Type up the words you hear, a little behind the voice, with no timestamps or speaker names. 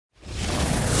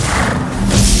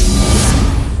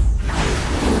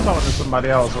talking to somebody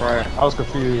else, right? I was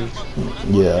confused.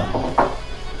 Yeah.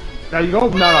 Now you go.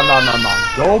 No.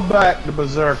 Go back to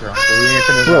Berserker. So we ain't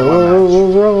finished the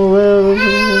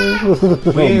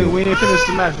match. We ain't finished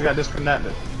the match. We got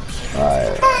disconnected.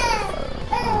 Alright.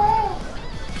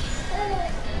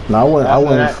 No, I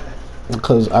went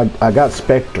because I got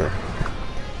Spectre.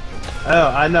 Oh,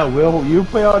 I know. You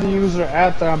play all the user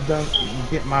after I'm done.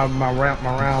 Get my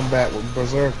round back with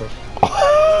Berserker.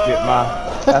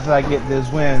 After I get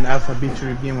this win, after I beat you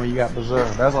again when you got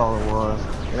Berserker. That's all it was.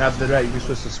 And after that, you can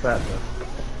switch to Spectre.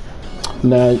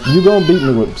 Now you gonna beat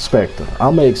me with Spectre. I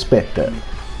may expect that.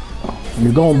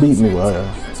 You're gonna beat me with her.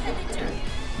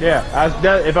 Yeah.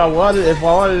 If I wanted it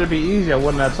to be easy, I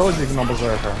wouldn't have told you to go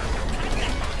Berserker.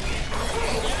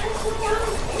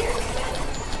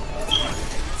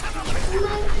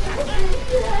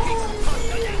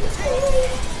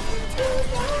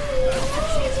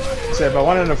 So if I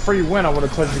wanted a free win, I would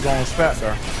have told you to go on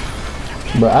Spectre.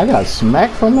 But I got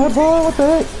smacked from that ball. What the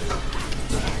heck?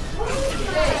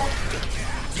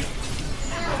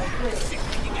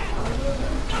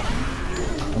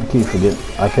 I keep forgetting.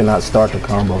 I cannot start the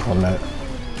combo from that.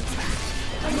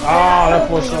 Oh, that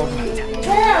was so.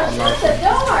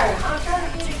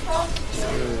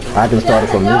 I can start it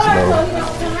from this though.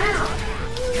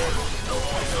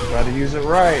 Gotta use it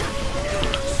right.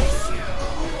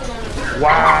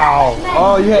 Wow.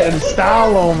 Oh, you had the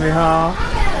style on me, huh?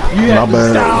 You had the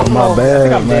style on me. I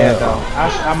think I'm dead though.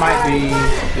 I might be.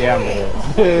 Yeah, I'm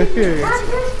dead.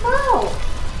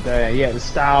 Damn, you had the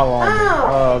style on me.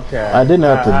 Okay. I didn't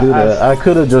have to do that. I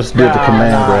could have just did the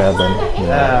command grab and.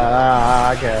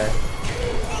 Okay.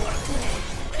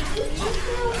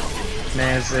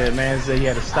 Man said he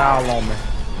had a style on me.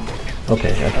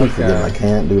 Okay, I keep forgetting I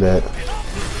can't do that.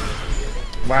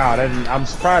 Wow, I'm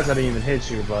surprised I didn't even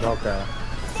hit you, but okay.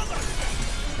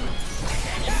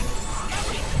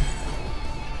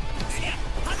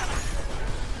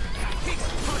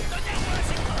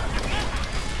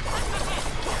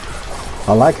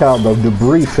 I like how the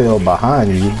debris fell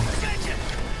behind you.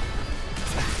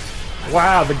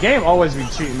 Wow, the game always be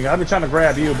cheating me. I've been trying to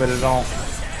grab you, but it don't.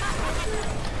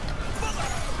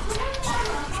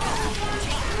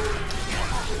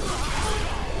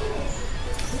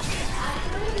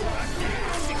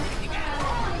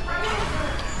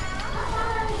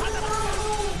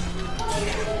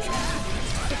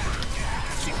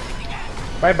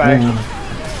 Bye-bye.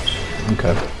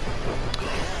 Okay.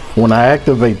 When I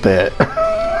activate that,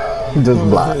 just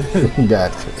block.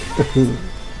 Gotcha.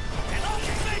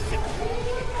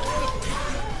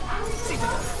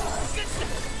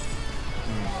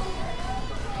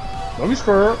 Don't be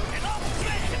scared.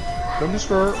 Don't be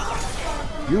scared.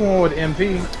 You won with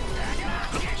MP.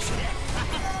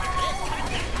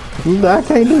 I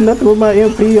can't do nothing with my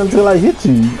MP until I hit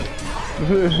you.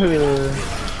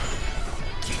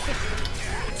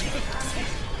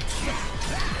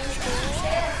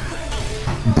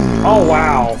 Oh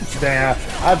wow, damn!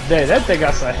 That thing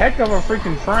got a heck of a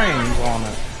freaking frames on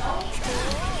it.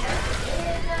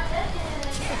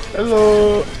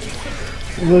 Hello.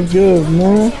 What's good,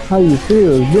 man? How you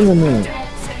feel? It's been a minute.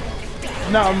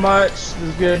 Not much.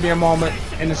 There's gonna be a moment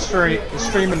in the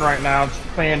streaming right now,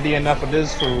 playing DNF with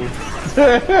this fool.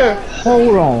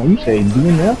 Hold on, you say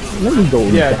DNF? Let me go.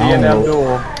 Yeah, DNF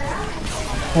Duel.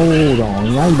 Hold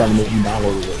on, now you about to make me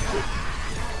download it.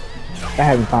 I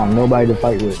haven't found nobody to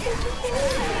fight with.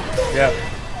 Yep.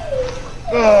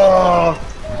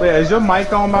 Wait, is your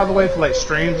mic on by the way for like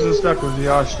streams and stuff? Cause you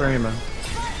are streaming.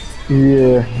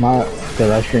 Yeah,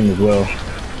 cause I stream as well.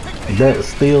 That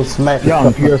still smack. Y'all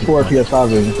on the PS4, PS5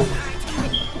 version.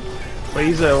 Wait,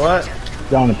 you said what?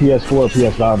 Y'all on the PS4,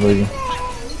 PS5 version.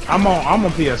 I'm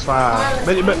on PS5,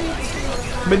 but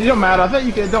it don't matter. I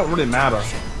think it don't really matter.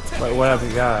 Like whatever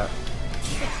you got.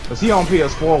 Cause he on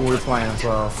PS4 when we're playing,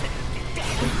 so.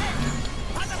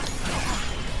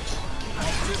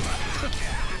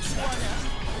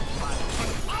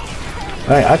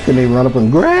 Hey, I couldn't even run up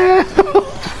and grab.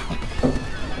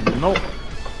 Nope.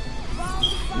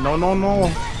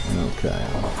 No. Okay.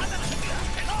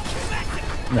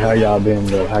 How y'all been,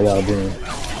 though? How y'all been?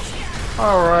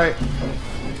 All right.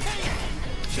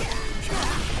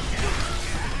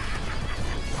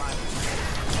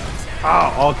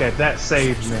 Oh, okay. That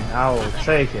saved me. I will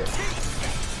take it.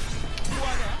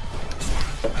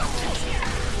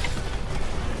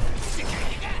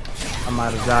 I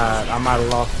might have died. I might have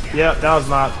lost. Yep, that was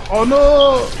not. Oh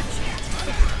no!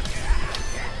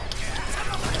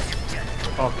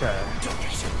 Okay.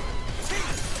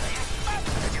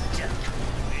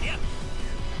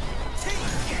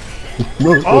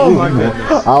 Oh my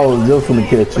goodness. I was just gonna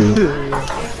catch you.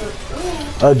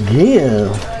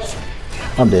 Again.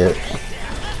 I'm dead.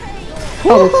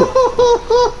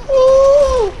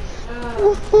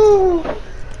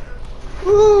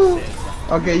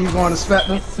 Okay, you going to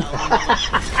Spectre?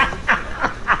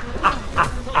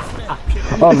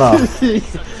 Oh no.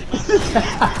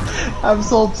 I'm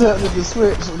so tempted to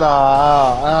switch.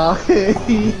 Nah,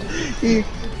 he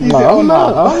No, said, I'm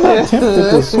not tempted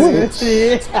to switch.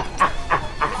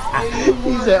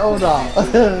 He said, oh no.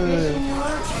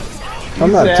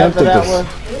 I'm not tempted to.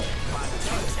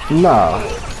 Nah,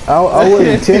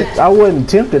 I wasn't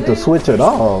tempted to switch at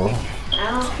all.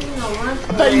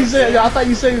 I thought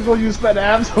you said you were gonna use Spectre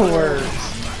afterwards.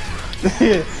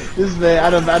 This man, I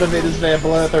done made this man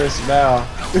bloodthirsty now.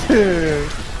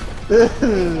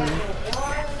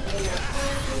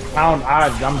 I'm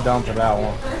done for that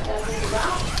one.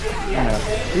 Yeah,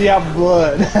 he have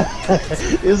blood.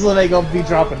 This one ain't gonna be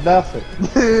dropping nothing.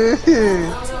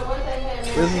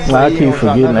 I keep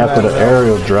forgetting after the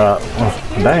aerial drop. Oh,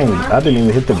 dang, I didn't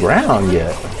even hit the ground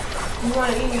yet. You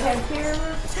want to eat cafeteria?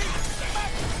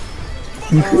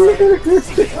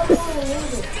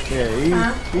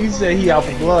 Yeah, he said he out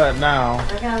for blood now.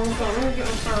 I got one phone. Let me get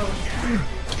my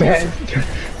phone.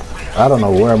 I don't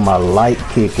know where my light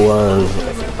kick was,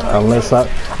 unless I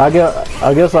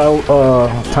guess I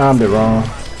timed it wrong.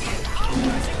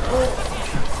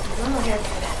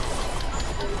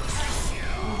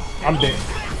 I'm dead.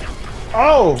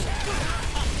 Oh!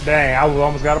 Dang, I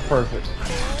almost got a perfect.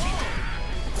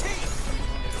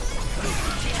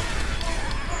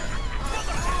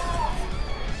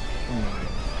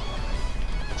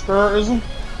 Spurism?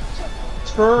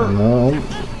 Spur? No.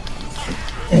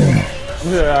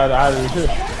 Yeah,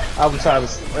 I was trying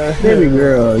to. Baby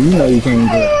girl, you know you can't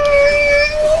get.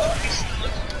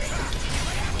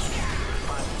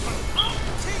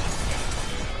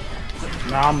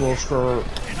 Nah, I'm a little screwed.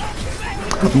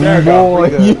 Boy,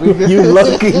 you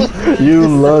lucky. You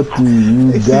lucky.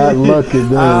 You got lucky,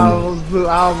 I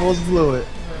almost blew it.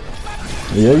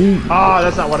 Yeah, you. Oh,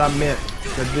 that's not what I meant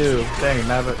to do. Dang it,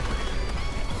 nabbit.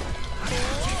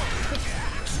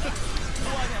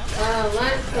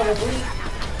 Lunch for the week,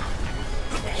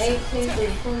 the 18th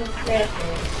and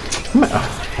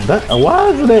 22nd. Why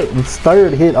is that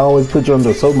third hit always put you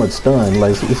under so much stun?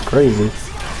 Like, it's crazy.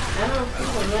 I don't see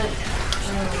the lunch.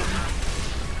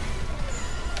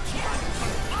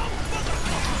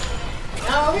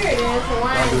 Oh, here it is.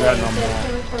 Hawaiian Day,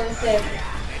 September 22nd.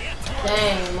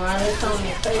 Dang, Marlon, it's on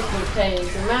your Facebook page.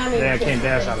 Remind me Yeah, I to can't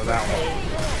check dash the out of that Facebook one.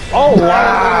 page. Oh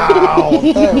wow!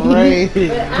 That rain.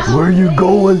 Where you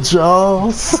going,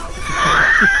 Charles?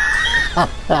 I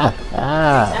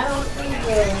don't see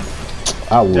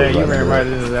the I would. Yeah, you ran right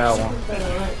into that one. for the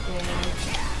lunch menu.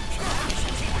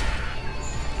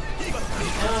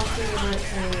 I don't see the lunch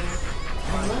menu.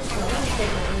 Let me check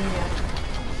my email.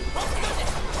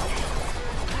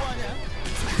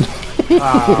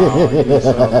 Oh, you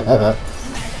son of a-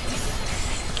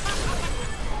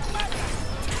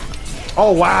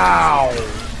 Oh wow!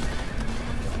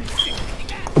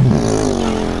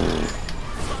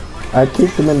 I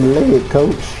kicked him in the leg,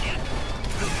 coach.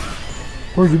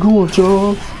 Where you going,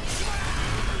 Charles?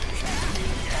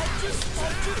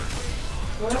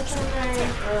 What's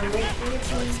her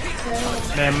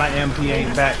name? Man, my MP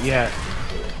ain't back yet.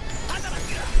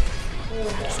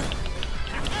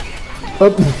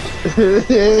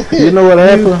 You know what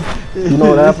happened? You know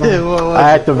what happened? What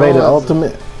I activated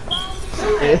ultimate.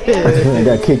 I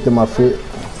got kicked in my foot.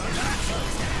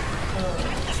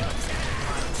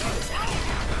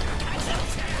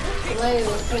 Lady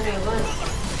was sending lunch.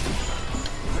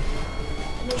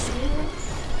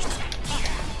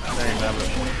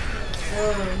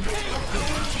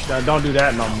 Don't do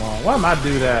that no more. Why am I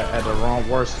do that at the wrong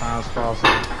worst times possible?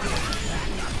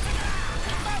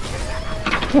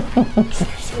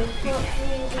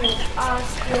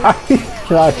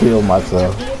 I killed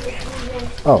myself.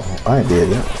 Oh, I ain't dead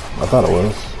yet. I thought it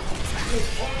was.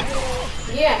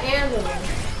 Yeah, Angela.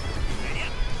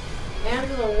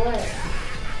 Angela what?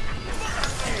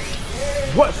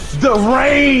 What? The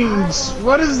range!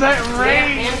 What is that Yeah,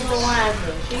 range? Angela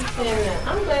Wiseman. She's sending that.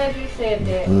 I'm glad you said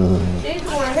that. Mm. She's the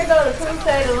one. Here go the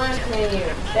Crusader lunch menu.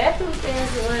 That's who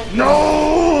sends the lunch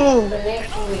No! for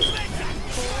next week.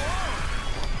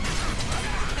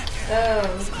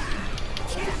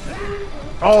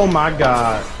 Oh my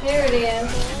god. Here it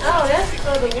is. Oh, that's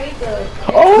for the week of.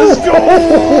 Let's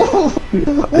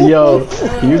go! Yo,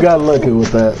 you got lucky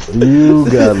with that. You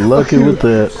got lucky with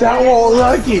that. That won't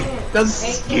lucky. That's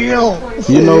skill.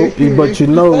 You know, but you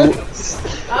know,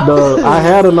 I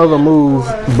had another move,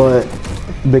 but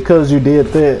because you did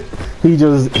that, he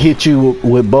just hit you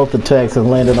with both attacks and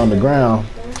landed on the ground.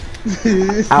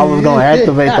 I was gonna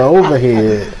activate the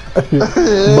overhead,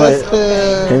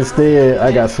 but instead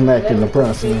I got smacked in the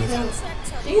process.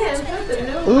 She hadn't put the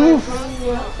new one from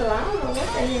you up, so I don't know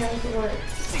what the hell she went.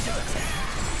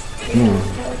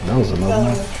 That was another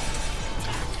one.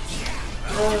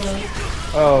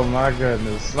 Oh my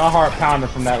goodness. My heart pounded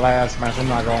from that last match, I'm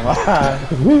not gonna lie.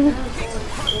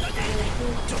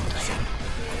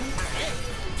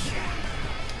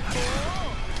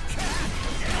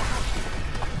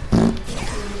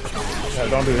 Yeah,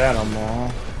 don't do that no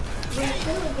more.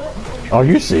 Are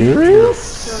you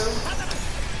serious?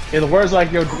 It works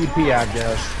like your DP, I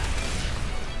guess.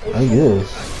 I guess.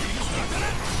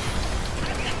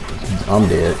 I'm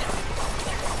dead.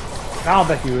 I don't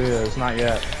think you is, not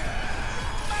yet.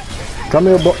 Come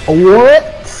here, boy. What?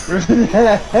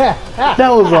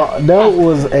 that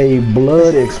was a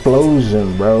blood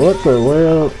explosion, bro. What the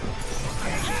world?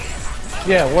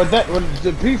 Yeah, well,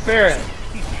 to be fair,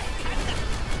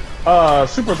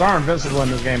 supers are invincible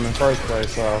in this game in the first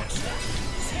place, so.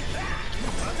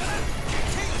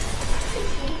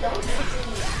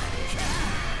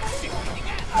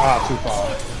 Ah, too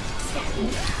far.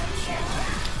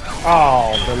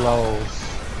 Oh, the lows.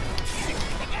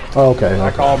 Okay.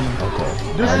 I called him. Okay.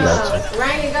 This I is got you.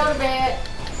 Rainy, go to bed.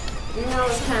 You know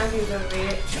it's time for you to go to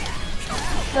bed.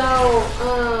 So,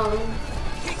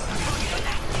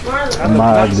 Marlon.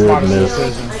 My not the smartest goodness.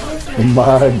 decision.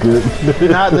 My goodness.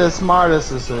 Not the smartest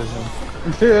decision.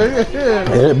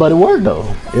 But it worked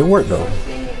though. It worked though.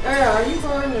 Earl, are you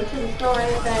going to the store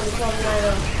anytime to come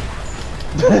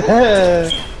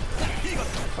tonight?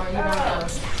 Or you don't know?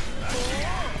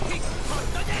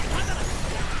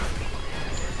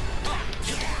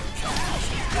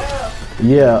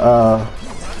 Yeah,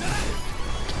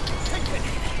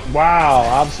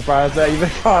 Wow, I'm surprised that even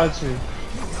caught you.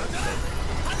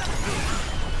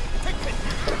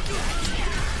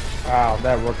 Wow,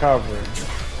 that recovery.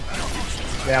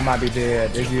 Yeah, I might be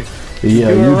dead. Did you? yeah,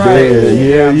 You you were right. did.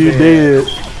 Yeah, I'm you dead. did.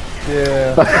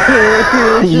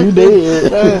 Yeah. You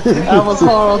did. I was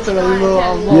hard to the little.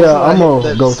 Yeah, I'm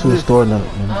gonna go to the store now.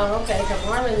 Oh, okay, because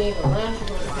Marlon needs a lunch. You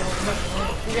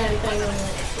got anything on the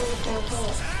food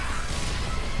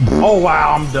stamp? Oh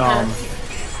wow, I'm dumb.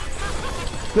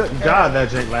 Good God, that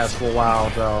jank lasts for a while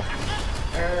though.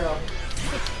 Earl,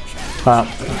 Huh? do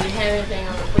you have anything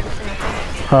on the food stamp?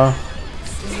 Huh? Do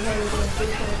you have anything on the food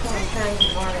stamp? I'm trying to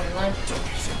get Marlon lunch.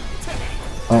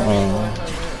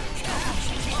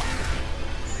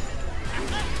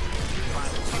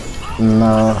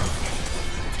 Nah.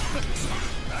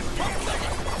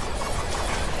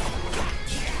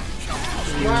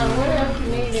 Marlon, what else you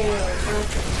need in your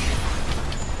lunch?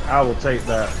 I will take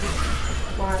that.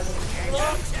 Marlon,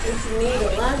 if you need a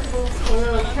lunchable, a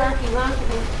little turkey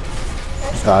lunchable,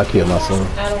 I'll kill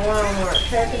myself. out of Walmart,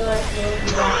 turkey lunchable,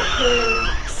 you got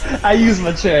the I use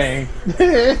my chain.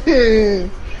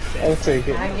 I'll take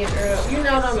it. I get Earl. You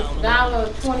know them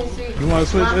 $1.26. You want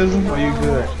to switch, Ism? Or you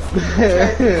good?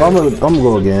 I'm gonna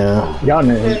go again. Y'all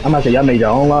made, I'm about to say y'all made your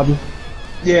own lobby.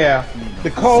 Yeah. The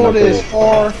code is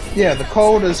 4. Yeah, the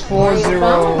code is 40 Get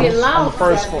on the loud.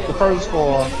 first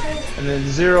four, and then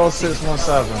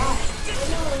 0617.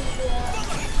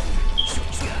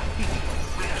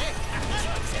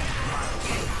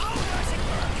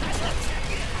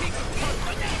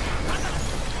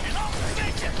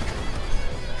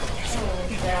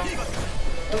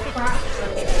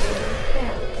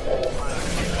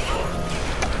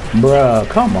 Bruh,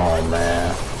 come on,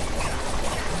 man.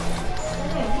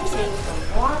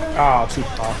 Oh, too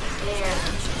far.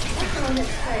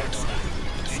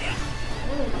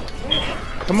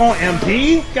 Come on,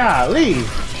 MP. Golly. Bro,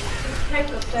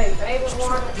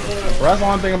 that's the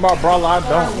one thing about Brawler I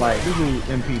don't like. This new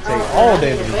MP take all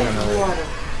day to regenerate.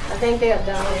 I think they're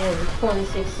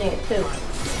 $1.26 too.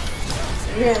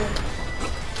 Yeah.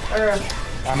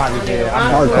 I might be dead.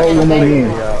 Alright, code one more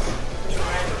game.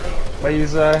 What you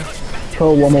say?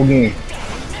 Code one more game.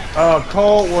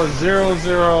 Code was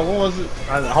 00. What was it?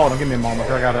 Hold on, give me a moment.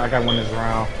 I got one this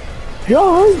round.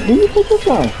 Yo, do you put this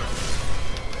on?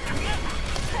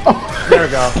 There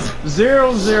we go.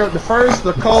 00.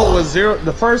 The code was 0.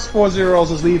 The first 4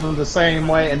 zeros was leaving the same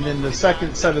way, and then the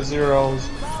second set of zeros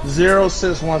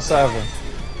 0617.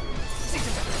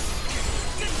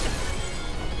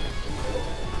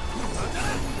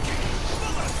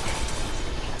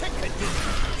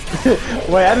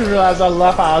 Wait, I didn't realize I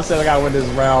love how I said I gotta win this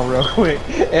round real quick.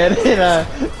 And then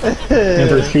And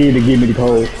proceed to give me the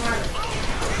code.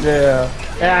 yeah.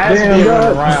 And I actually win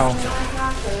the round.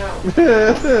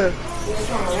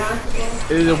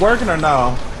 Is it working or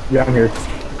no? Yeah, I'm here.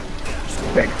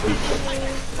 Back.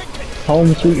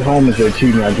 Home sweet home is the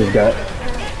achievement I just got.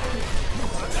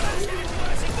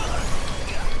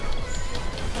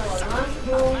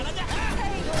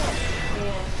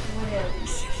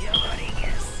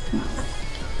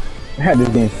 I had this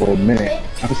game for a minute.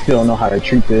 I still don't know how to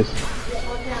treat this.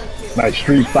 Like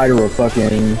Street Fighter or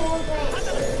fucking.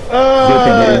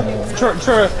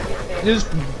 Just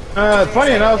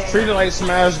funny enough, treat it like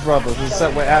Smash Brothers.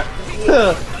 Except with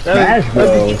Smash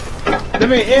Bros. I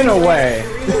mean, in a way.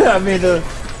 I mean,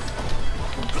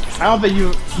 I don't think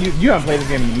you haven't played this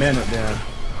game in a minute, then.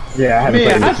 Yeah, I haven't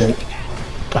played this.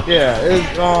 Yeah, it's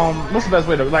what's the best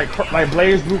way to like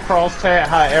Blaze Blue cross tag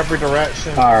high every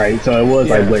direction. All right, so it was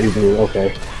like Blaze Blue.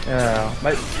 Okay.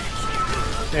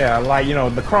 Yeah, like you know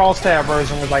the cross tab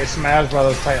version was like Smash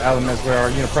Brothers type elements where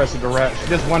you know press the direction,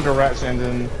 just one direction, and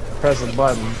then press a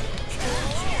button.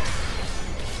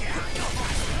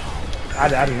 I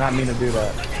did not mean to do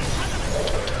that.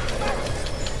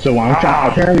 So when I'm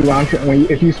trying, apparently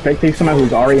if you spectate somebody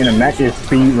who's already in a match, it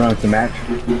speed runs the match.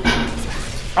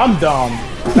 I'm dumb.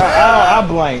 I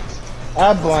blanked.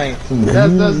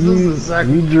 This is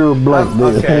exactly. You drew a blank,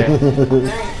 okay.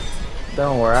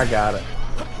 Don't worry, I got it.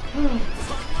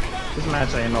 This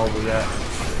match ain't over yet.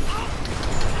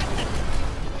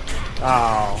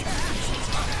 Oh.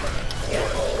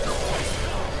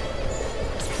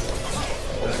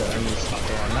 Okay, I need to stop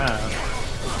doing that.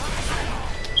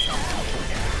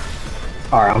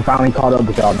 Alright, I'm finally caught up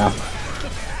with y'all now.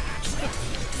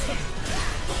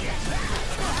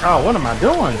 Oh, what am I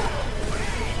doing?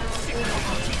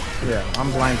 Yeah, I'm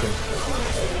blanking.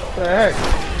 What the heck?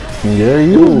 Yeah,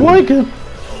 you was blanking.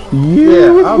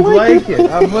 I'm blanking.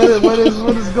 What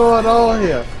is going on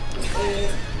here?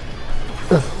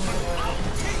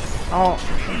 Oh,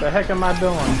 what the heck am I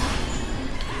doing?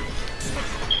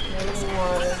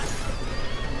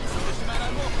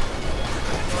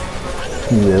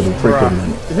 Yeah, the freaking.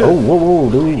 Oh, whoa,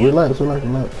 dude, relax.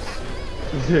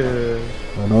 Yeah.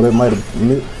 I know that might have.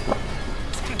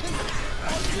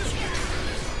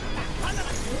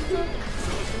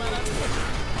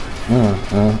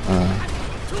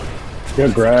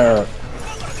 Good grab.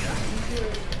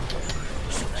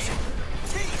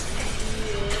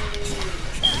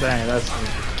 Dang, that's.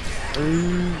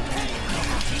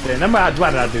 Yeah, why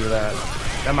did I do that?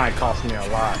 That might cost me a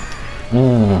lot.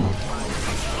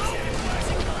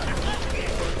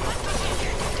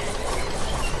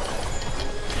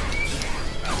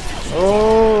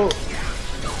 Oh.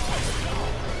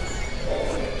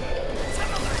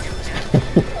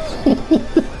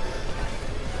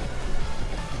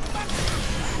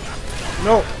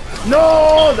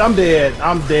 No, I'm dead.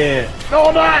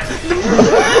 No, not.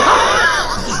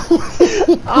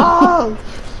 Oh,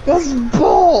 that's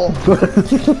bull.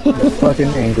 Fucking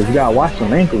ankles. You gotta watch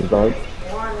them ankles, dog.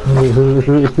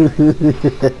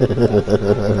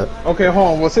 Okay, hold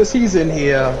on. Well, since he's in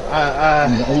here,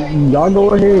 y'all go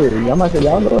ahead. Y'all might say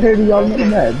y'all go ahead and y'all get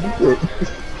mad.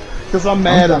 Cause I'm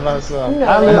mad at myself.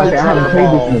 I haven't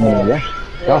played this in a minute.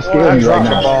 Y'all scared me right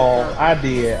now. I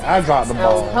dropped the I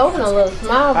ball. was hoping a little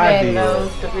small bag of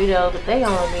those Doritos, but they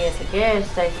only be at the gas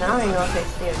station. I don't even know if they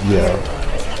still there.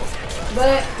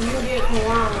 But you get from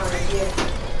Walmart,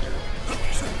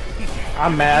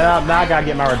 I'm mad. Now I gotta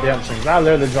get my redemption. I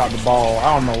literally dropped the ball.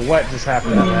 I don't know what just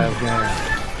happened in that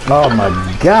game. Oh my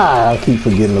god, I keep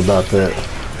forgetting about that.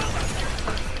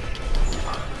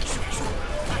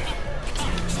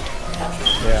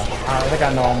 Yeah, I think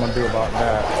I know what I'm gonna do about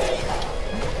that.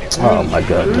 Oh my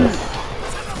goodness.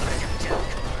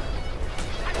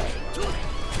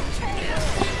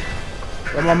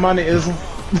 Where my money is.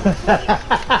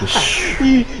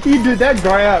 he did that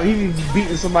grab. He be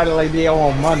beating somebody like they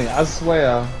owe him money. I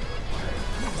swear.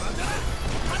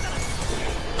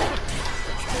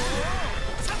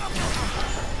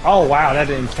 Oh wow, that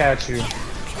didn't catch you.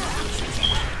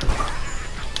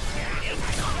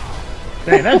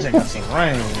 Dang, that thing got some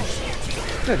range.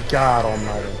 Good God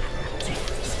Almighty.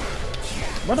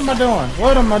 What am I doing?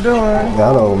 What am I doing?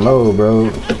 I don't know, bro.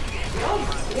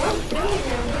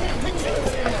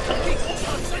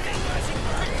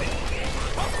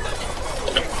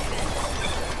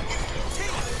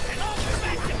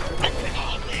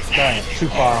 Dang, too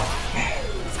far.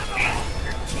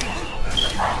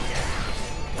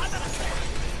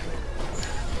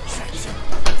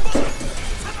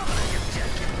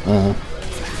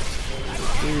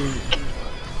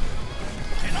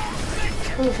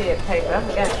 Let me see that paper. I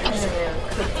forgot to turn it down.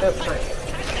 Cooked up quick.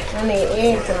 I need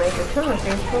eggs to make a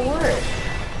country for work.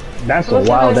 That's a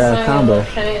wild ass combo.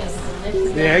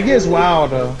 Yeah, it gets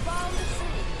wilder.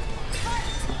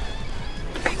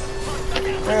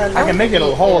 I can make it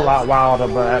a whole lot wilder,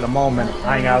 but at the moment,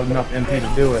 I ain't got enough MP to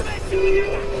do it.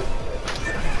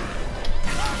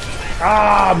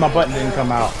 Ah, my button didn't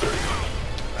come out.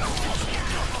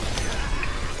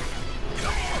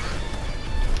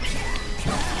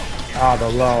 Oh, the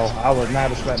low. I was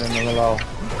not expecting the low.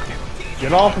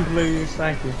 Get off him, please.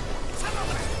 Thank you.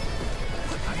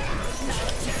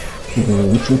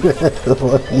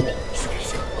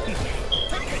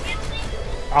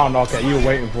 I don't know. Okay, you were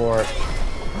waiting for it.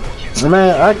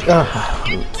 Man,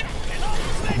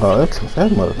 oh,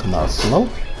 that mother come out slow.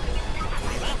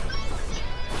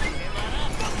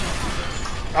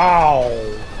 Oh.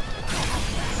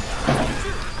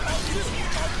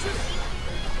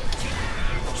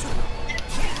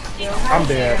 I'm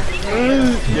dead.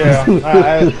 Yeah.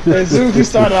 As soon as you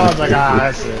started, I was like,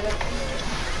 that's it.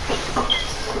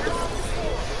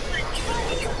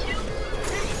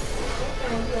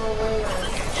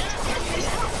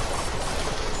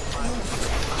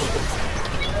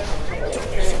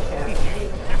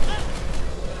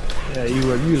 Yeah,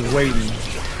 you was waiting.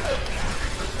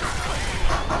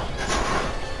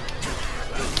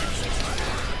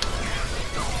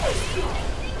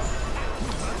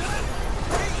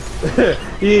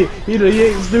 he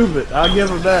ain't stupid. I'll give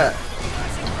him that.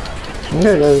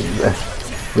 Yeah,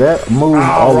 that move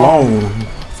alone.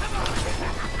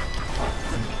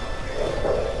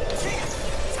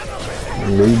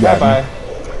 Bye bye.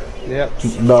 Yep.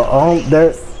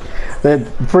 That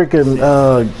freaking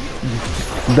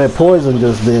that poison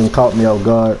just then caught me off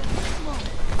guard.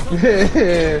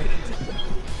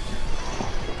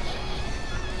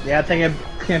 Yeah, I think it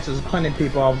catches plenty of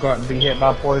people off guard and be hit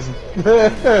by poison.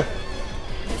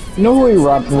 You know who he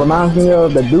reminds me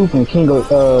of? The dude from King of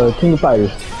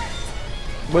Fighters.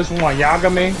 Which one?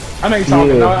 Yagami? I know you're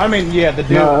talking. Yeah. No, I mean, yeah, the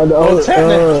dude.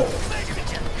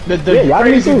 The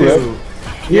crazy dude. Right?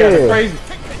 Yeah, the crazy.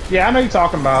 Yeah, I know you're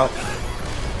talking about.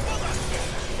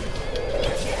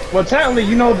 Well, technically,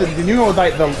 you know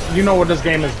what this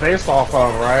game is based off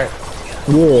of, right?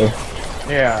 Yeah.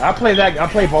 Yeah, I play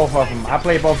both of them. I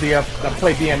play both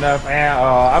DNF, and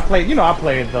I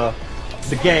played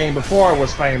the game before it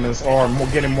was famous or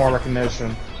getting more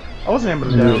recognition. I wasn't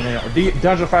able to do it.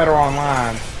 Dungeon Fighter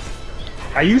Online.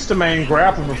 I used to main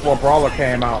Grapple before Brawler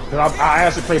came out, because I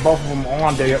actually play both of them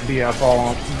on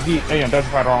DFO, Dungeon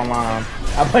Fighter Online.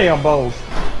 I play them both.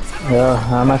 Yeah,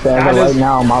 I'm at right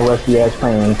now. My rusty ass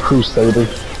playing Crusader.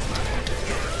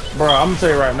 Bro, I'm gonna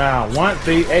tell you right now. Once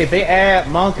they add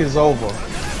Monk is over.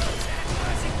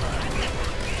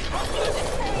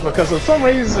 Because for some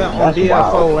reason on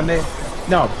DFO and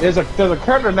there's a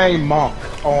character named Monk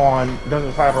on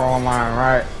Dungeon Fighter Online,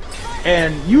 right?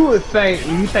 And you would think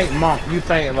when you think Monk, you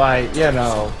think like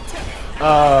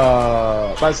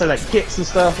like say like kicks and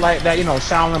stuff like that,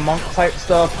 Shaolin Monk type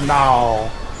stuff. No,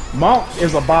 Monk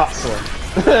is a boxer.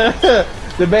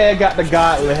 The man got the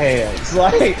godly hands.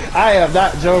 Like, I am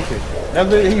not joking.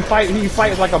 He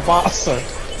fights like a boxer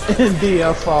in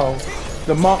DFO,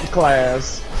 the Monk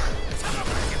class.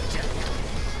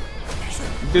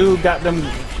 Dude got them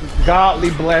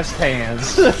godly blessed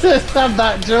hands. I'm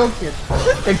not joking.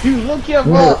 If you look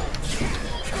him up.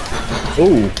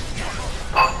 Ooh.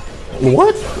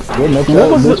 What?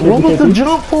 What was the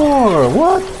jump for?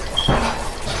 What?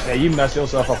 Yeah, you messed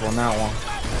yourself up on that one.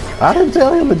 I didn't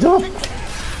tell him to jump.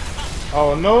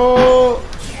 Oh no!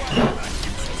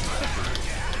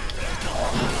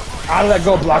 I let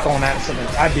go block on accident.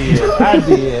 I did.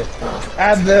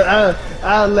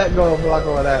 I let go block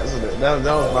on accident. That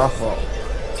was my fault.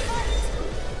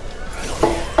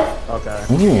 Okay.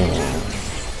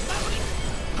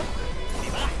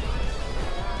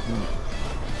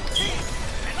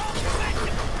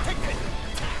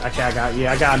 Okay,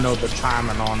 I gotta know the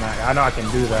timing on that. I know I can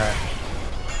do that.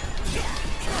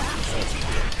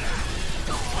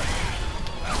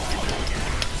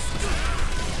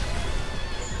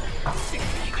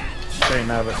 Ain't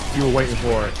never. You were waiting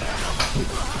for it.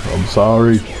 I'm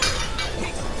sorry.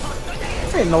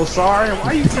 Ain't no sorry.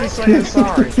 Why you keep saying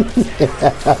sorry?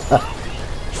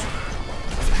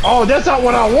 Oh, that's not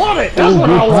what I wanted. That's what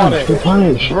I wanted,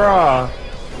 bruh.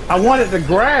 I wanted to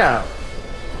grab.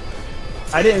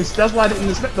 That's why I didn't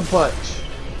expect the punch.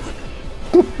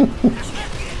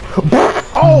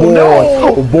 Oh boy. No!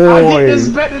 Oh boy! I didn't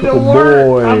expect it to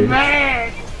work. I'm mad.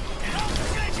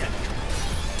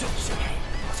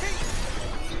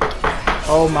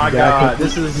 Oh my god,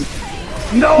 this is...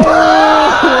 No!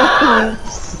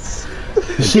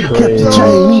 She kept the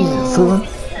Chinese, son.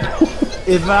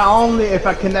 If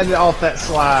I connected off that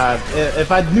slide,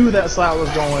 if I knew that slide was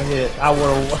going to hit, I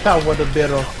would have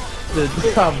been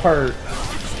I'm hurt.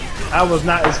 I was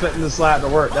not expecting the slide to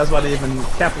work. That's why they even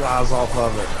capitalized off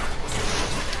of it.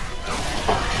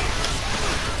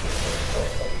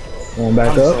 Going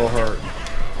back I'm up. so hurt.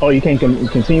 Oh, you can't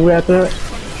continue after that?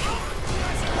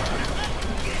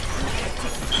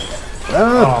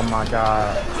 Oh my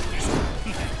god.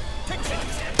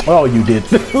 Oh, you did.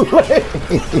 You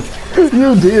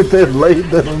did that late.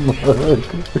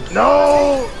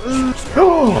 No.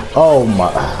 Oh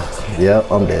my.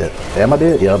 Yep, I'm dead. Am I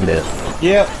dead? Yeah, I'm dead.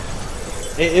 Yep.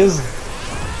 It is.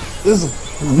 This is.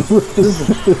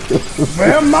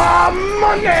 Where my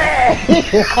money?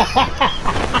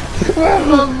 Where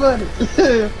my money?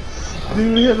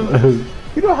 Dude,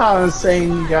 you know how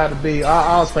insane you gotta be.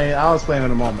 I'll explain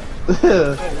in a moment.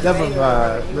 Never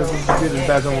mind. Let's just get this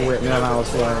back over with, man. I'll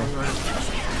explain.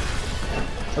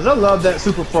 Cause I love that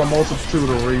super for a multitude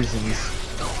of reasons.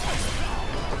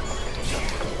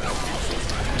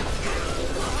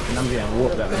 And I'm getting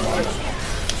whooped at the moment.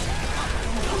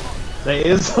 There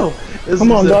is so.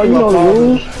 Come on, dog. You know the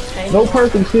rules. No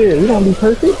perfect here. We don't be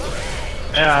perfect.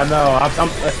 Yeah, I know.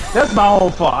 That's my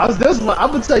own fault. I'm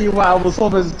gonna tell you why I was so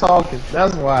busy talking.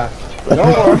 That's why. Don't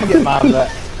worry, I'm getting out of that.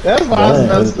 That's why I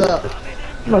messed up.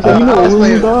 You know the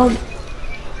rules, dog.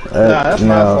 Nah, that's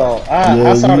my fault.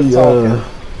 I started talking.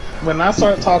 When I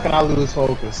start talking, I lose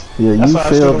focus. Yeah, you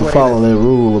failed to follow that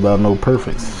rule about no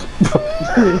perfects.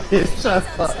 Shut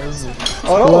up.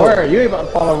 Oh, don't worry. You ain't about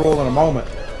to follow a rule in a moment.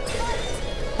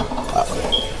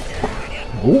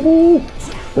 Ooh,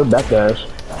 good backdash.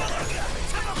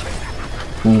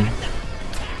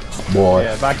 Boy.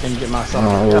 Yeah, if I can get myself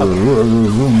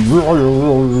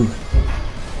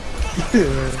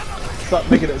stop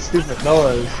making that stupid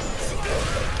noise.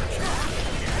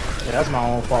 Yeah, that's my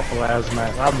own fault for last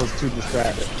match. I was too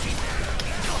distracted.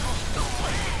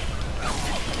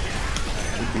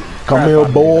 Come here,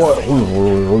 boy.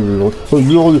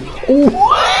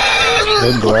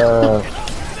 Good grab.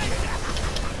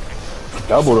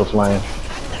 Double the flame.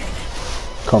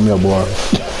 Come here, boy.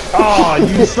 Oh,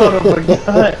 you son of a gun.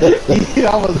 I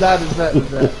was not expecting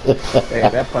that. Hey,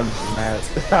 that punch is mad.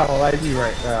 I don't like you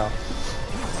right now.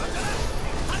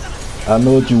 I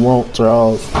know what you want,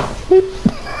 Charles.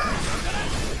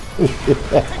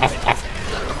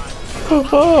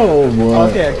 Oh, boy.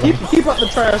 Okay, keep up the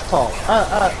trash talk.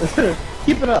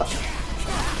 Keep it up.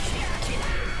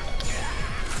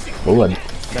 Oh, Dang.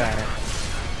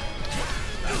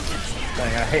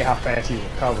 Dang, I hate how fast he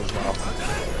recovers, though.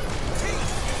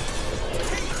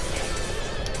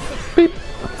 beep,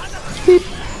 beep.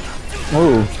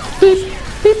 Oh. Beep,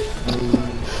 beep.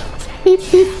 Beep,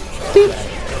 beep, beep, beep.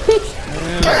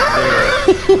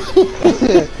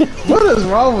 What is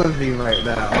wrong with me right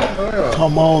now?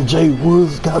 Come on,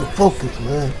 jwoods, gotta focus,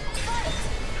 man.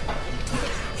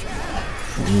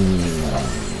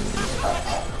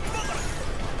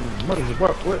 What is?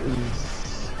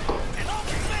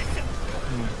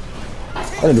 I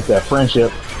think it's that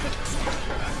friendship.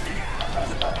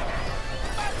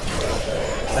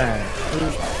 Dang.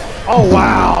 Oh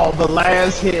wow, the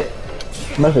last hit.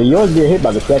 Must say yours get hit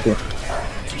by the second.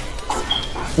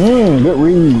 Good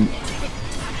read.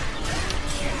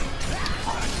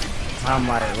 I'm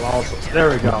like lost. There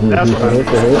we go. That's what I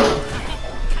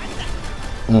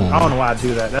mean. I don't know why I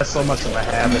do that. That's so much of a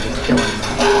habit. It's killing me.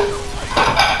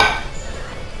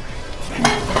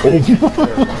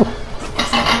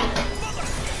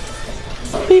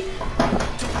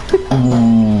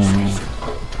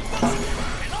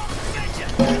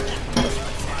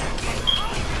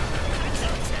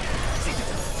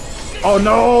 Oh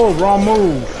no! Wrong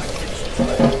move.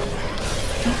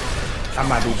 I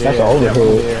might be dead. That's an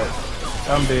overhead.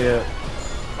 I'm dead.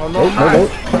 Oh no!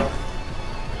 Nope.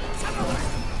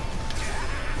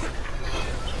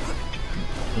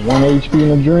 One HP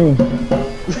in a dream.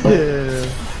 Yeah.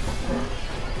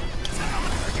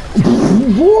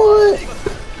 What?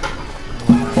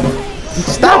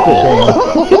 Stop it!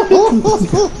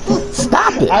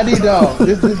 Stop it! I need to know.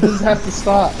 This has to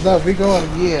stop. No, we going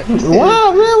again.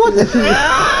 Wow, man, what the?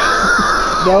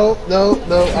 No.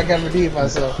 I gotta redeem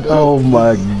myself. No. Oh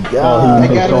my god! I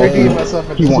gotta redeem myself.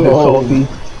 He want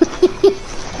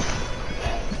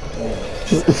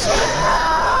his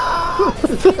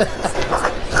salty.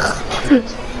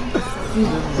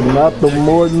 Not the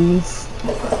Mortons.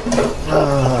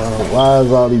 Why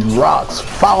is all these rocks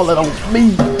falling on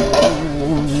me?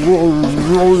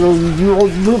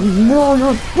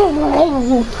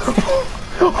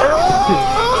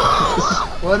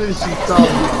 What is she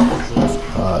talking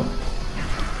about?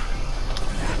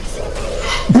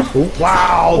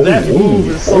 Wow, that move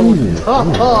is so tough.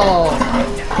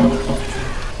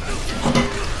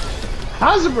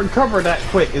 How does it recover that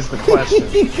quick is the question.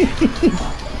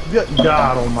 Good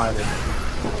God almighty.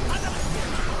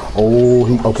 Oh,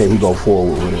 he go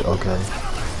forward with it, okay.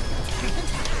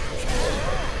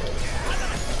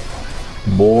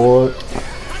 Boy.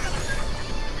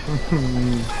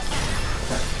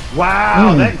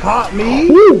 Wow, that caught me.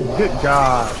 Woo. Good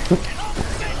God.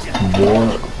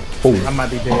 Boy. I might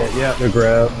be dead. Yep. The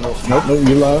grab. Nope,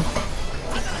 you lost.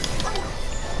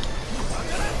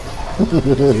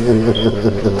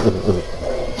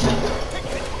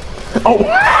 Oh,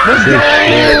 let's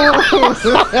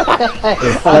go!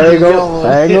 I ain't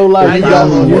gonna lie, you got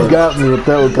me with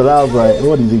that one, because I was like,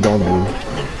 what is he gonna do?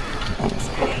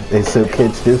 They said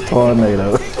catch this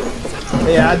tornado.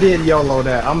 Yeah, I did YOLO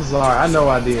that. I'm sorry. I know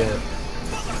I did.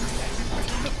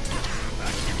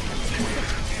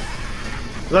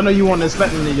 I know you weren't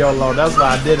expecting the YOLO. That's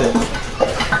why I did it.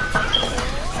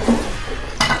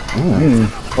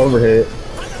 Overhead.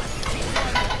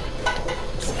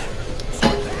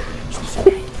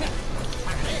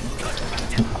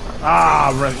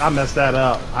 Ah, I messed that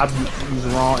up. I used the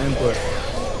wrong input.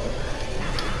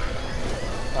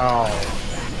 Oh.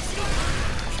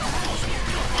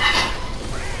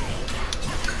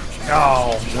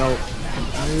 Oh, no.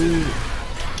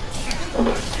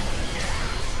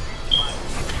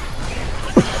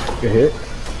 Good hit.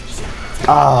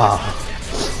 Ah.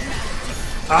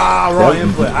 Ah, wrong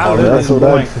input. I That's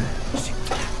literally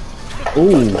what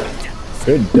Ooh.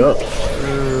 Good duck.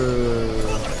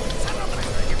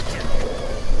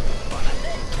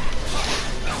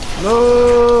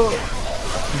 No!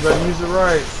 You better use it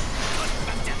right.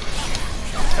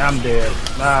 I'm dead.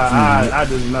 I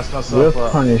just messed myself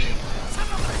up. Punish.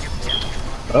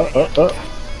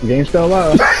 Game still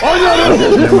alive. Oh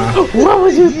no! What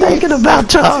was you thinking about,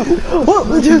 Tom? What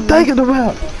was you thinking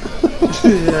about?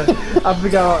 Yeah, I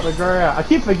forgot about the grab. I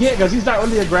keep forgetting because he's not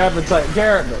really a grabbing type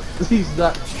character. He's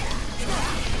not.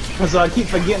 So I keep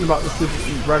forgetting about the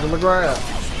stupid regular grab.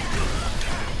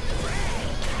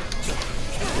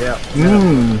 Yeah.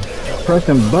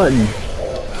 Pressing button.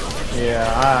 Yeah,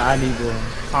 I need to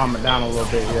calm it down a little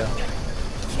bit. Yeah.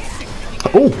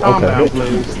 Oh, Calm down, okay.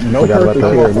 please. No purpose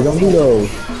here. We don't do those.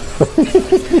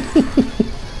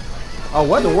 Oh,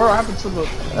 what the world happened to the?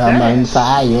 I'm on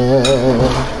fire.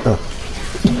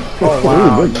 Oh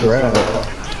wow. Ooh, good grab.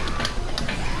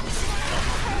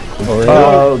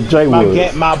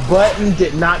 Jwoods. My button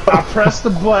did not. I pressed the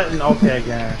button. Okay,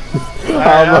 gang.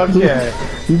 Okay.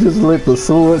 You just let the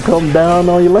sword come down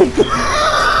on you like that?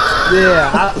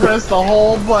 Yeah, I pressed the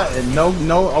whole button. No.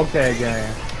 Okay,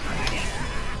 gang.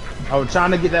 I was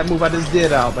trying to get that move I just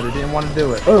did out, but it didn't want to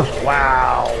do it.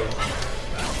 Wow.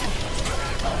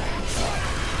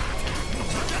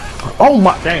 Oh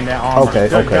my! Dang that armor. Okay.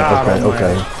 Good God,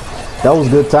 Okay. That was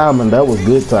good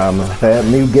timing. Had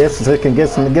me second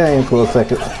guessing the game for a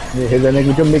second. Yeah, hit that nigga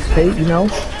with your mixtape, you know?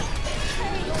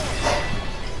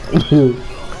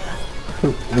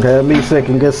 Had me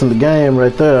second guessing the game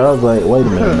right there. I was like, wait a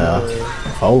minute now.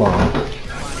 Hold on.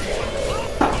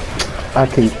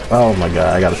 Oh my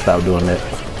God, I gotta stop doing that.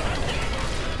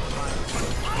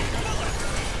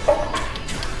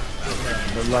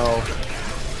 The low.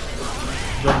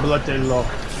 The bloody low.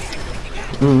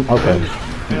 Okay.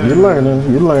 You're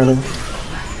learning.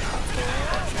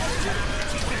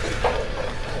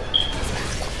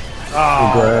 Oh, I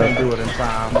didn't do it in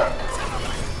time.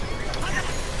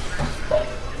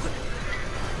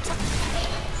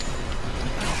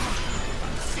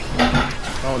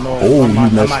 Oh no. Oh, you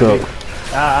messed up.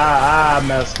 I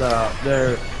messed up.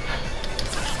 There.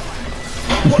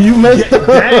 You messed up.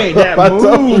 Dang, that I move.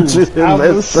 told you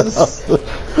messed up.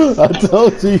 I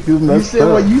told you messed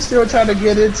up. You still trying to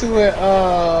get into it?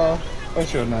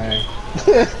 What's your name?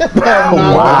 Wow.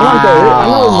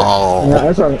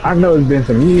 I know it's been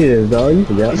some years, though. You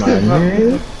forgot my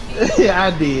name. Yeah,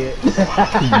 I did.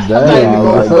 Damn.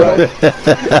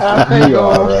 I ain't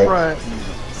going front.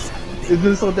 Is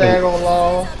this so daggone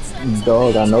long?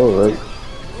 Dog, I know, right?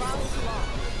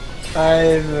 I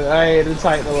ain't the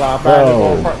type to lie. But I didn't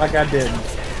go front like I didn't.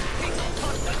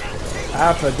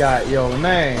 I forgot your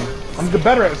name. I'm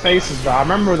better at faces, though. I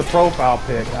remember the profile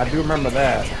pic. I do remember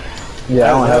that. Yeah, I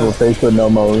don't have a Facebook no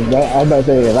more. I was about to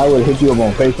say, if I would have hit you up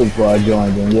on Facebook before I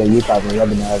joined, then yeah, you probably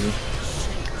recognize me.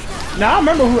 Now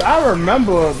I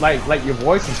remember like your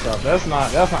voice and stuff. That's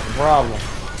not the problem.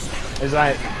 It's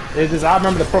just I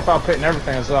remember the profile pic and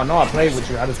everything, so I know I played with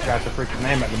you. I just got your freaking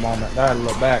name at the moment. I had to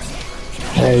look back.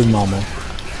 Hey, mama.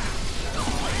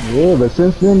 Yeah, but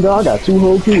since then, dog, I got 2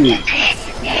 whole kids.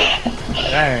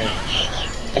 Dang.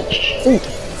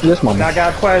 Yes, mama. Now I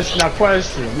got a question.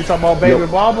 We talking about baby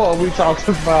Baba or we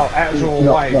talking about actual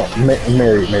wife? No,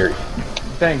 married.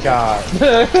 Thank God.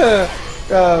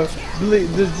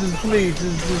 Please,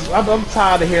 I'm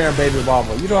tired of hearing baby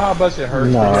Baba. You know how much it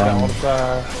hurts to hear that all the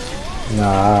time.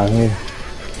 Nah, man.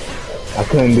 I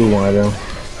couldn't do one of them.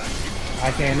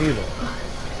 I can't either.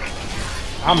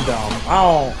 I'm dumb.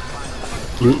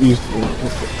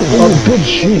 Oh, good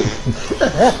shit.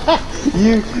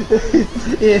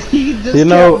 If he just You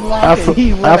know, kept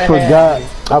blocking,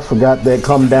 I forgot that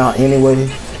come down anyway.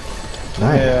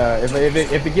 Nice. Yeah,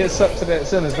 if it gets up to that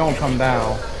center, it's gonna come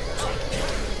down.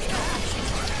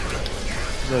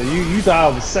 So you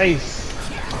thought I was safe.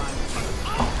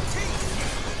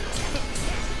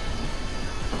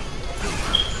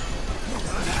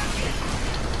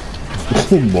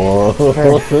 Boy.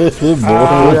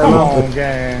 Come on,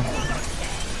 gang.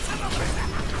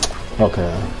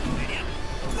 Okay.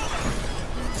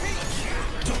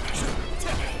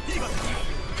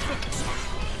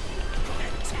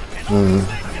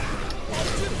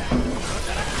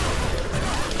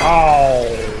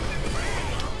 Oh.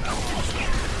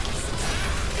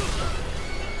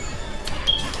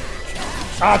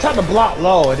 I tried to block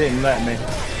low. It didn't let me.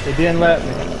 It didn't let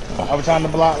me. I was trying to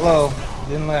block low. It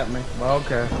didn't let me. Well,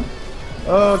 okay.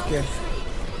 Okay.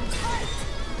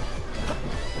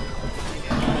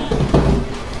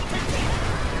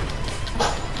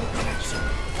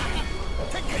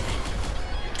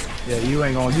 Yeah, you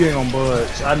ain't gonna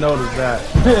budge. I noticed that.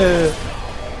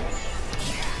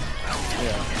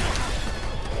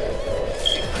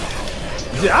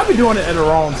 Yeah, I be doing it at the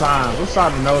wrong time. I'm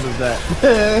starting to notice that.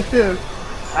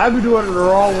 I be doing it the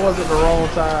wrong ones at the wrong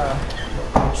time.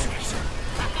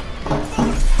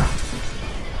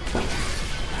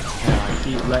 And I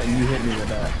keep letting you hit me with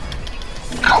that.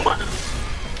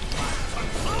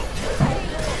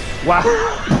 Wow.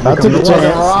 I took a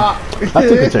chance. I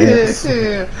took a chance.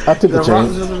 I took a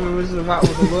chance. The rock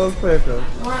was a little quicker.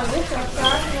 Wow, this is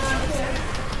starting out here.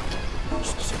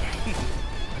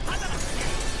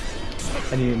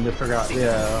 I need to figure out,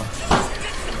 yeah.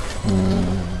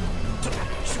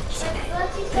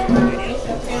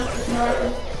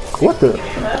 What the?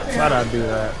 Why'd I do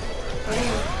that?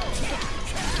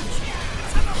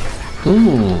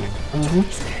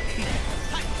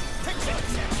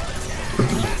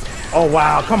 Oh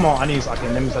wow, come on, let me start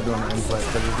doing the input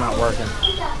because it's not working.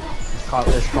 It's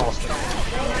costing.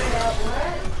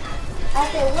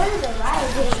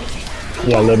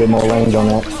 Yeah, a little bit more range on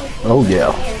that. Oh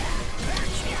yeah.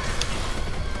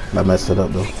 I messed it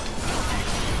up though.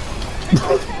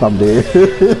 I'm dead.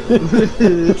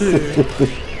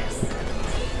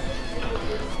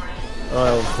 Oh,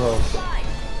 that was close.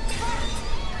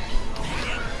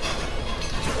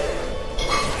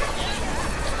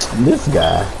 This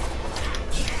guy.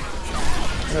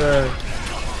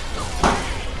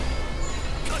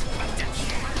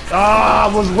 I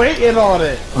was waiting on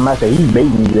it. I'm about to say, he's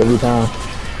baiting you every time.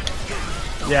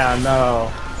 Yeah, I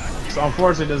know. So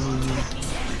unfortunately, this is.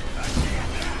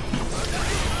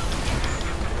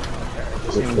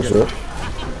 Okay,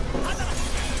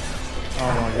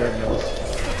 oh my goodness.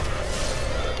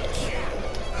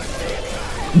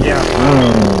 Yeah.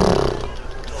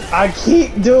 I keep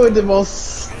doing the most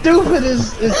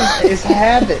stupidest is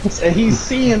habits, and he's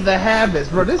seeing the habits,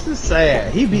 bro. This is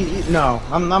sad. He be no.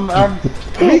 I'm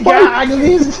he got. I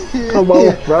Come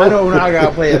on, bro. I know Unaga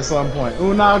gotta play at some point.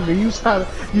 Unaga, you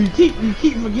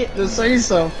keep forgetting to say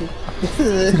something.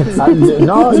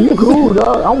 No, you cool,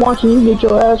 dog. I'm watching you get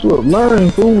your ass whooped.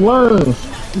 Learn, fool, learn.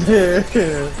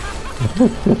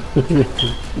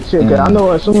 Shit, cause I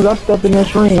know as soon as I step in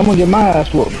that ring, I'm gonna get my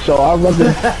ass whooped. So I'd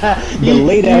rather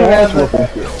delay that ass whooping.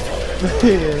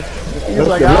 He's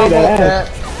like, I don't want that.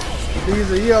 He's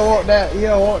like, you don't want that. You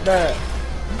don't want that.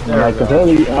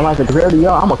 I'm like, compared to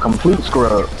y'all, I'm a complete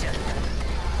scrub.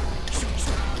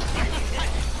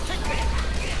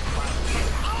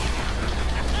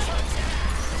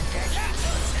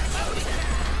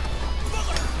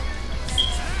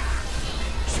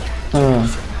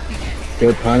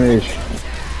 Good punish.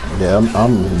 Yeah,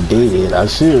 I'm dead. I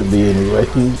should be anyway.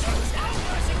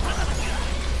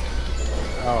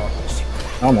 Oh.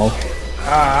 Almost.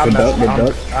 I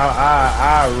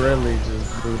really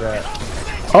just do that.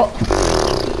 Oh.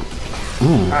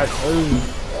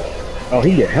 Oh,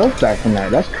 he get health back from that.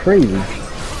 That's crazy.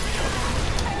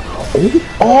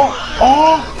 Oh.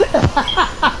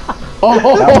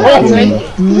 I'll take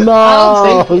it. No.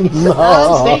 I'll take it. No.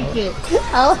 I'll take it.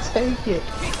 I'll take it.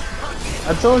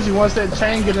 I told you once that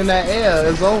chain get in that air,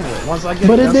 it's over. Once I get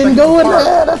But it didn't go in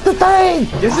there. That's the thing.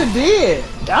 Yes, it did.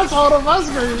 That's all of us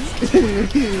screen.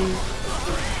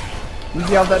 You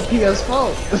get off that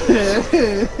PS4.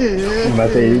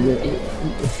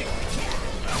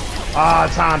 I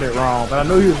timed it wrong, but I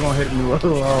knew he was gonna hit me with a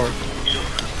low.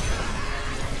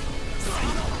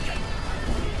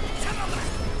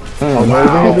 Oh,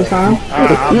 wow. This time?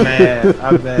 I'm mad.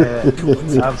 I'm bad.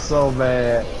 I'm so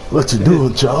bad. What you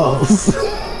doing, Charles?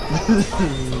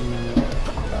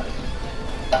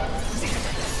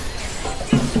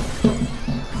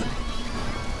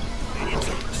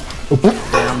 Yeah,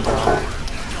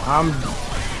 I'm done.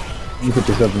 You put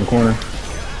yourself in the corner.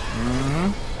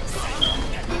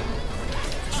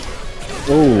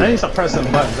 Oh, I need to stop pressing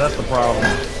buttons. That's the problem.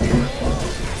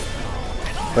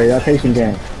 play that patient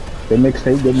game. Good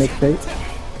mixtape, good mixtape.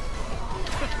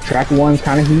 Track 1's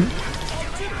kind of heat.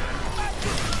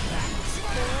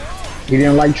 He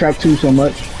didn't like track 2 so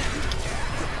much.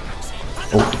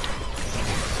 Oh.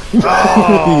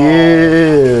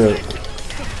 Yeah.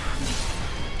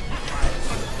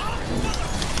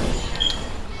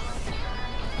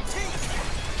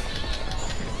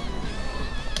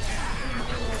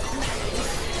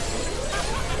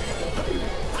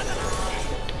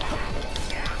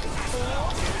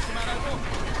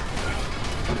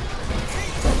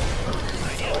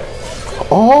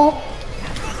 Oh.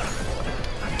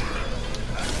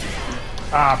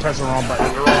 Ah, press the wrong button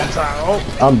at the wrong time. Oh,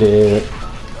 I'm dead.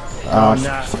 no,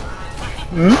 not.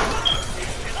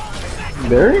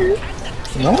 There he is.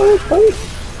 No, it's close.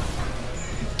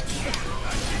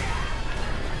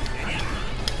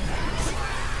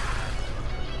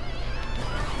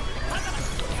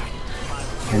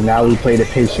 And now we play the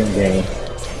patient game.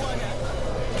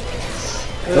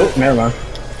 Oh, never mind.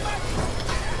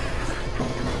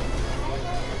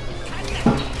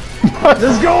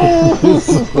 Let's go!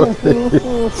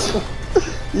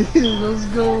 Let's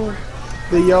go.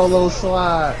 The YOLO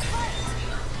slide.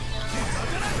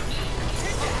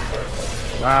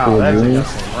 Wow, that thing got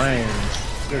some range.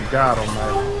 Good God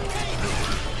almighty.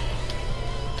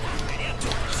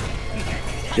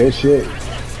 Good shit.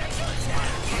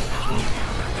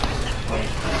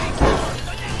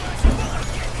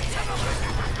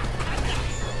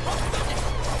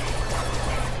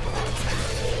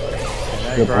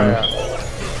 Good Crap.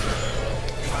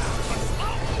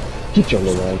 Get your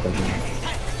little ass up here.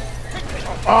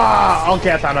 Ah,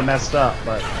 okay, I thought I messed up,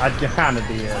 but I kind of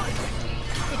did.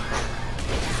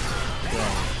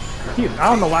 I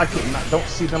don't know why I don't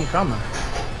see them coming.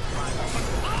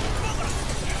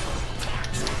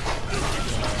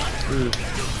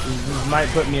 This might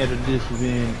put me at a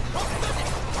disadvantage.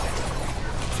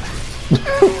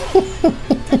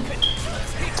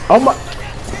 Oh my.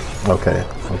 Okay.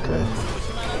 Okay.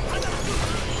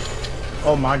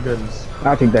 Oh my goodness.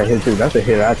 I think that hit too. That's a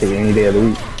hit I take any day of the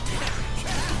week.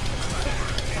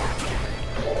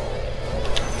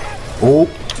 Oh.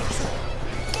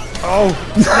 Oh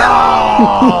no!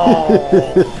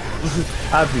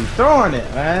 I'd be throwing it,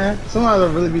 man. Sometimes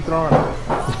I'd really be throwing it.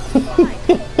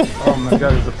 Oh my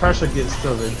god, as the pressure gets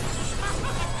to it.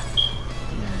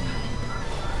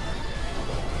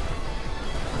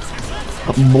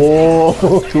 Boy,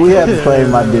 we had the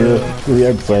same idea. We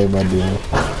had the same idea.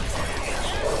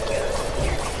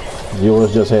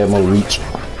 Yours just had more reach.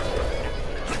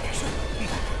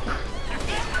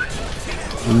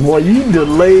 Boy, you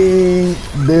delayed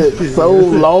that so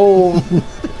long.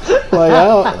 Like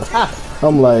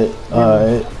I'm like,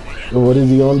 alright, what is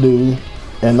he gonna do?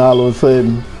 And all of a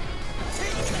sudden,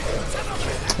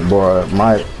 boy,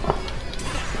 my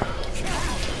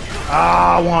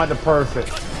Ah, I want the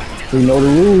perfect. We know the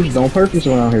rules. Don't purpose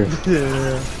around here.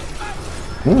 Yeah.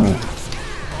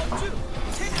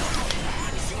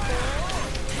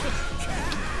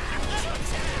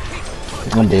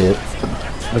 I'm dead.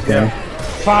 Okay. Yeah.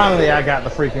 Finally, I got the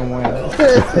freaking win.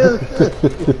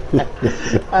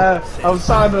 I'm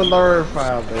trying to learn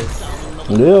finally.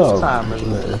 Yeah. Time is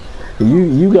it?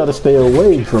 You gotta stay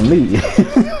away from me.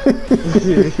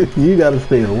 You gotta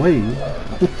stay away.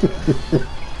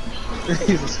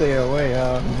 Need to stay away,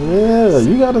 huh? Yeah,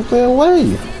 you gotta stay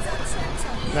away.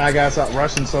 Now I gotta stop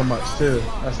rushing so much too.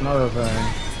 That's another thing.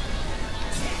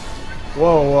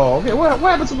 Whoa, whoa. Okay, what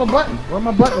happened to my button? Where's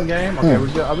my button game? Okay, we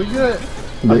good. Are we good?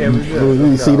 Okay, we good.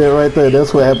 You see that right there?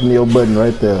 That's what happened to your button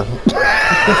right there.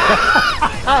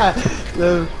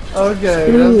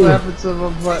 Okay, that's what happened to my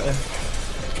button.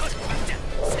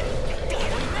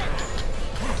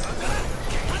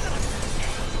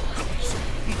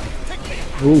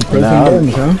 Ooh, pressing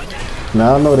buttons, huh?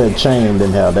 Now I know that chain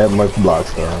didn't have that much block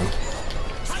stuff.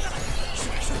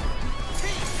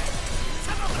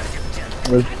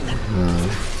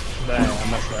 Dang, I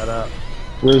messed that up.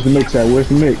 Where's the mix at? Where's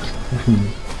the mix?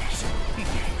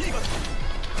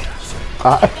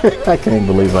 I can't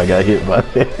believe I got hit by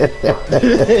that.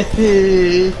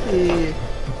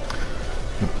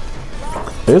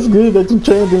 It's good that you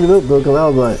changed it up though, because I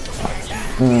was like,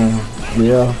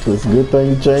 yeah, it's a good thing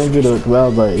you changed it up, because I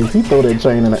was like, if he throw that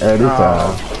chain in the air this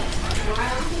time.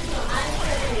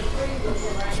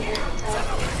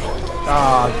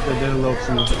 Ah, they did a little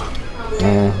too.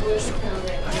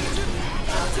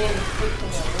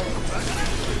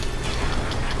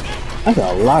 That's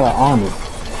a lot of armor.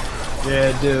 Yeah,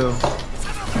 it do.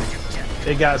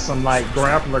 It got some like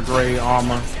grappler grade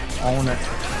armor on it.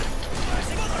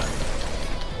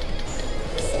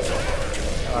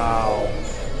 Oh.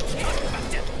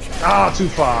 Ah, too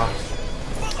far.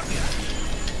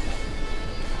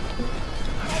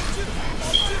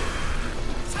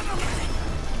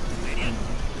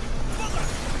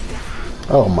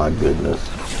 Oh my goodness.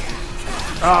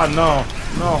 Ah, no.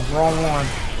 No, wrong one.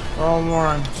 Wrong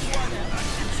one.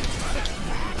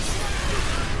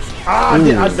 Ah,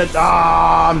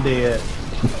 I'm dead.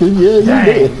 Yeah, you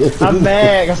Dang. did. I'm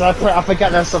mad because I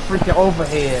forgot that's a freaking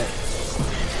overhead.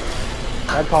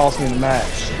 That cost me the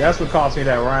match. That's what cost me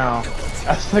that round.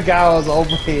 I forgot I was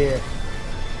overhead.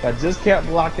 I just kept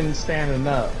blocking and standing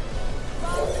up.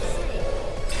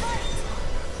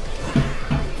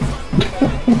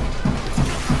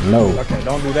 No. Okay,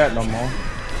 don't do that no more.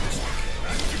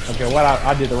 Okay, what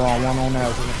I did the wrong one on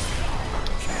that.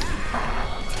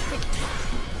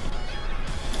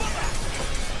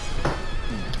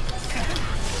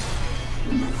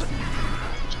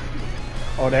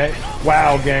 Oh, that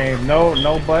wow game.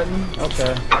 No button.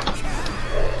 Okay.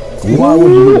 Why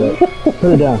would you do that?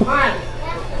 Put it down. Alright.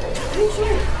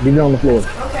 Leave it on the floor.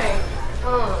 Okay.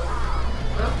 I'm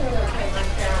gonna take my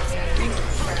shower.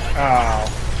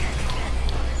 Oh.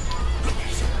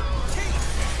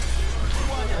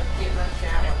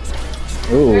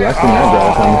 Ooh, I seen that guy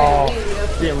coming. Oh.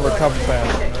 Didn't recover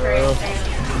fast.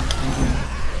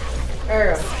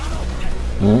 Earl.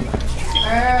 Hmm?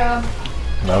 Earl.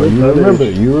 No, you remember.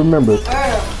 You remember.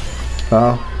 Earl.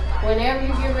 Huh? Whenever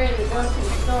you get ready to go to the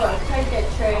store, take that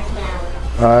trash down.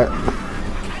 Alright.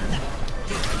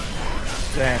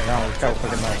 Dang, I don't recover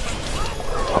quick enough.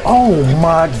 Oh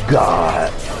my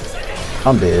god.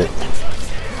 I'm dead.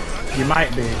 You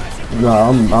might be. No,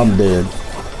 I'm dead.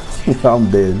 I'm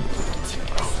dead.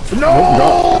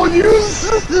 No, you.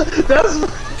 That's.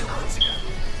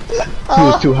 He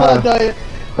was too high.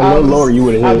 A little lower, you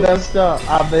would have I hit. messed up.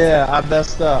 I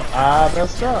messed up.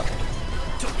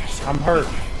 I'm hurt.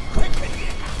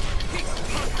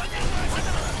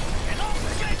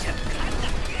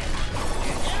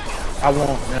 I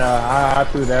won't. I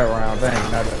threw that round.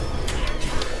 Dang, nothing.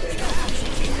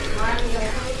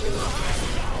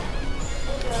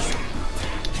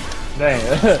 Dang.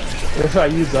 If I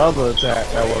used the other attack,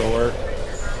 that would have worked.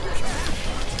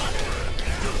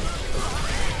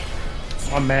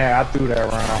 I'm mad. I threw that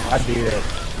round. I did.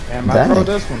 And I throw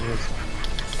this one.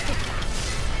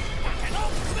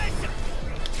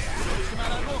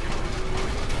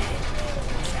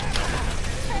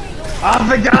 I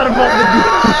forgot about the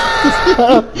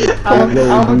DP.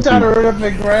 I'm trying to run up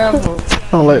and grab him.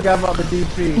 I forgot about the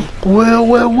DP.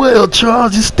 Well,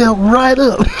 Charles, you stepped right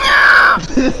up.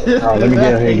 Alright, let me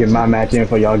get ahead and get my match in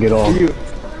for y'all get off.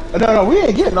 No, we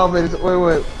ain't getting off. Wait,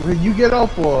 will you get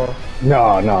off or?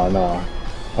 No.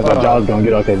 I thought y'all was gonna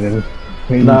get off there then.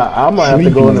 Nah, I'm gonna have to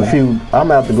go in a few. I'm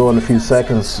gonna have to go in a few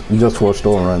seconds just for a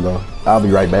store run though. I'll be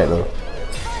right back though.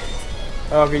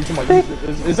 Okay, you talking about,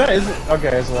 is it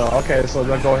okay? So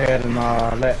let's go ahead and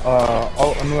let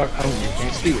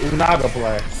can't speak Unaga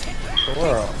play. The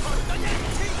world.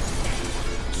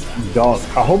 Dog,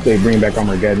 I hope they bring back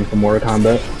Armageddon for Mortal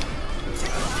Kombat.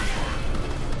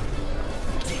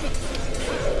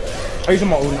 Oh, you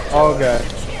talking about okay.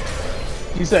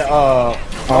 You said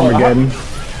Armageddon.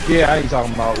 Yeah, I ain't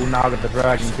talking about Unaga the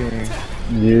Dragon King.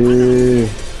 Yeah.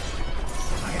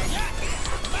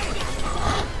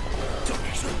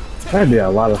 That did a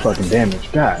lot of fucking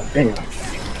damage. God damn.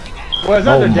 Well, it's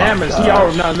not the damage. He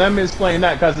already. Now, let me explain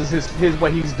that because it's his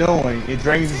what he's doing. It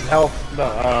drains his health.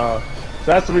 So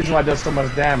that's the reason why it does so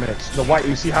much damage. The white.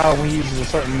 You see how when he uses a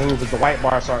certain move, is the white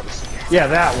bar starts. Yeah,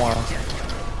 that one.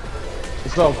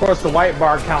 So of course the white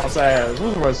bar counts as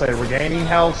what was I say regaining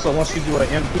health. So once you do an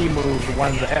MP move, the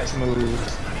one of the X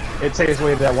moves, it takes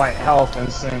away that white health.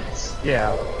 And since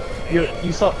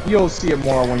you'll see it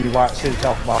more when you watch his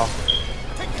health bar.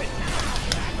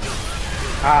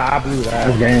 I blew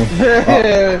that.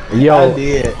 Game. Yo, I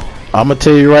did. I'm gonna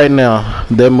tell you right now,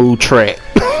 that move track.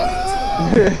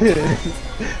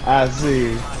 I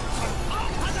see.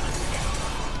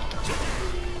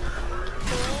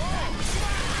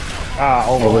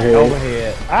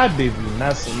 Overhead. I'd be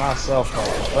messing myself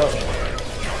up.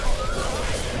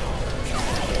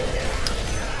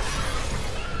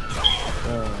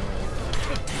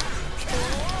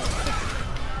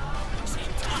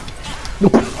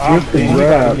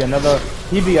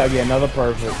 He'd be another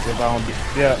perfect if I don't get.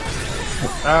 Yeah.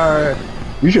 Alright.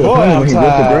 You should Boy, have I'm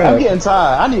tired. I'm getting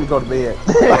tired. I need to go to bed.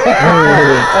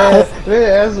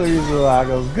 That's the reason why I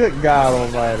go. Good God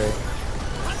Almighty.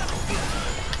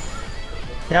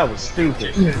 That was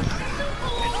stupid.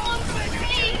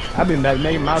 I be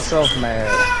making myself mad.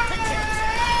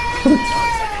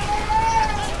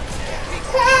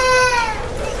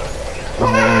 Oh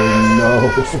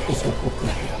no.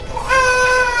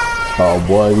 Oh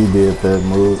boy, he did that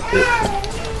move.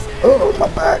 Oh, my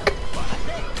back.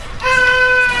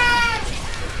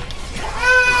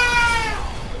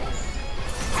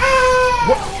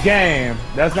 What game?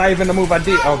 That's not even the move I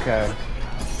did. Okay.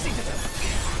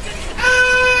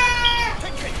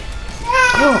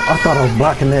 Oh, I thought I was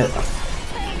blocking that.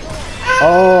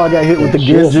 Oh, I got hit with the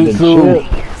Genjutsu.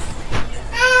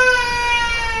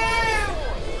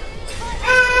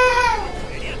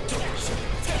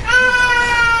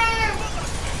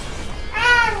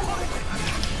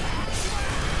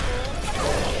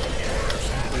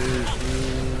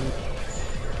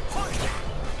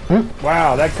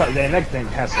 Wow, that thing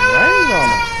has some range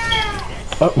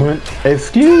on it.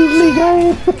 Excuse me,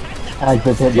 game.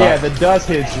 Yeah, the dust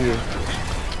hits you.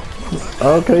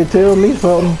 Okay, tell me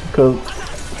something, cause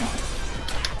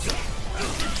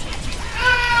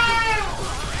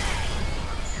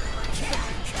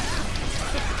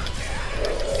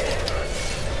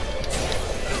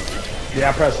yeah,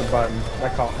 I pressed the button.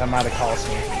 That might have cost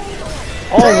me.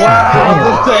 Oh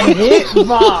wow, the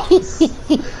hitbox.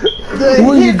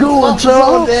 Where you going,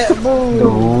 Charles? The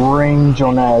range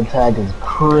on that attack is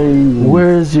crazy.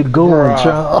 Where's you going,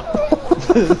 Charles?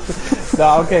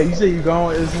 Nah, okay, you say you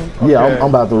going, isn't? Okay. Yeah, I'm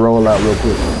about to roll out real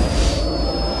quick.